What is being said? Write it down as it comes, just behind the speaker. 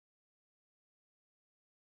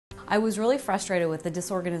I was really frustrated with the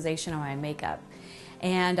disorganization of my makeup.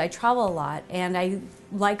 And I travel a lot, and I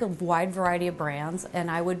like a wide variety of brands, and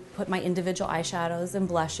I would put my individual eyeshadows and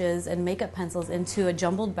blushes and makeup pencils into a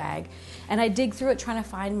jumbled bag, and I'd dig through it trying to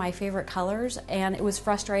find my favorite colors, and it was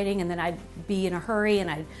frustrating, and then I'd be in a hurry and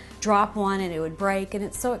I'd drop one and it would break, and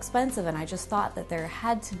it's so expensive, and I just thought that there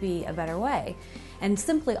had to be a better way. And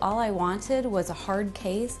simply all I wanted was a hard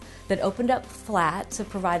case that opened up flat to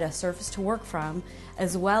provide a surface to work from,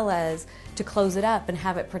 as well as to close it up and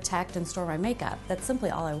have it protect and store my makeup. That's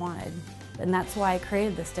simply all I wanted. And that's why I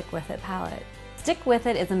created the Stick With It palette. Stick With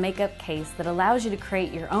It is a makeup case that allows you to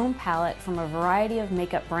create your own palette from a variety of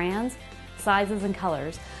makeup brands, sizes, and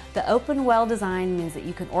colors. The open well design means that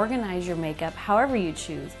you can organize your makeup however you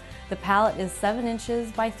choose. The palette is 7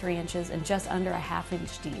 inches by 3 inches and just under a ½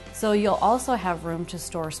 inch deep. So you'll also have room to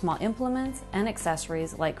store small implements and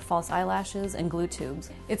accessories like false eyelashes and glue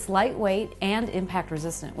tubes. It's lightweight and impact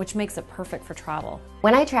resistant, which makes it perfect for travel.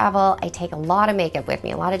 When I travel, I take a lot of makeup with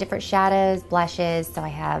me, a lot of different shadows, blushes, so I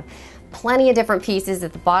have plenty of different pieces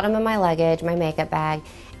at the bottom of my luggage, my makeup bag,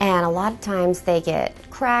 and a lot of times they get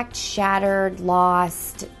cracked, shattered,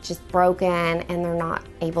 lost, just broken, and they're not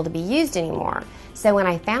able to be used anymore. So when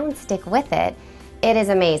I found Stick With It, it is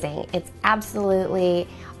amazing. It's absolutely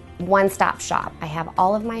one-stop shop. I have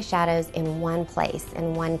all of my shadows in one place,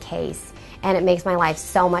 in one case, and it makes my life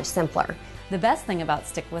so much simpler. The best thing about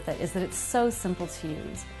Stick With It is that it's so simple to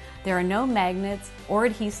use. There are no magnets or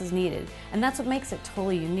adhesives needed, and that's what makes it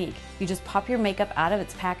totally unique. You just pop your makeup out of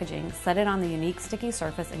its packaging, set it on the unique sticky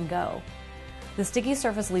surface, and go. The sticky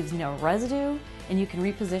surface leaves no residue, and you can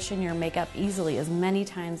reposition your makeup easily as many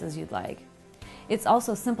times as you'd like. It's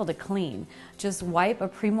also simple to clean. Just wipe a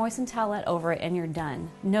pre-moistened towelette over it and you're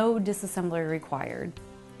done. No disassembly required.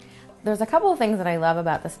 There's a couple of things that I love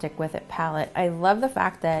about the Stick With It palette. I love the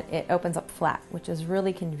fact that it opens up flat, which is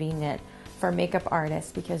really convenient for makeup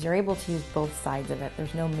artists because you're able to use both sides of it.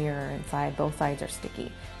 There's no mirror inside, both sides are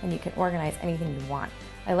sticky, and you can organize anything you want.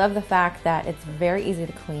 I love the fact that it's very easy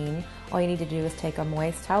to clean. All you need to do is take a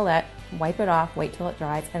moist towelette, wipe it off, wait till it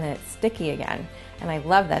dries, and then it's sticky again. And I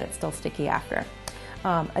love that it's still sticky after.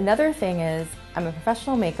 Another thing is I'm a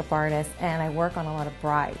professional makeup artist and I work on a lot of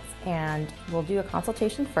brides, and we'll do a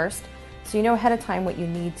consultation first so you know ahead of time what you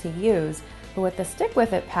need to use. But with the Stick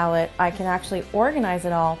With It palette, I can actually organize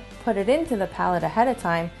it all, put it into the palette ahead of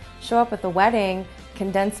time, show up at the wedding,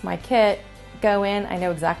 condense my kit, go in, I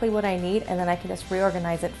know exactly what I need, and then I can just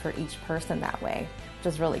reorganize it for each person that way,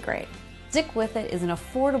 which is really great. Stick With It is an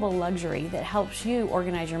affordable luxury that helps you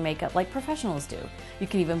organize your makeup like professionals do. You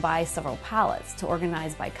can even buy several palettes to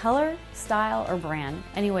organize by color, style, or brand,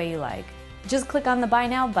 any way you like. Just click on the Buy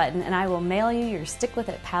Now button and I will mail you your Stick With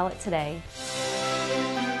It palette today.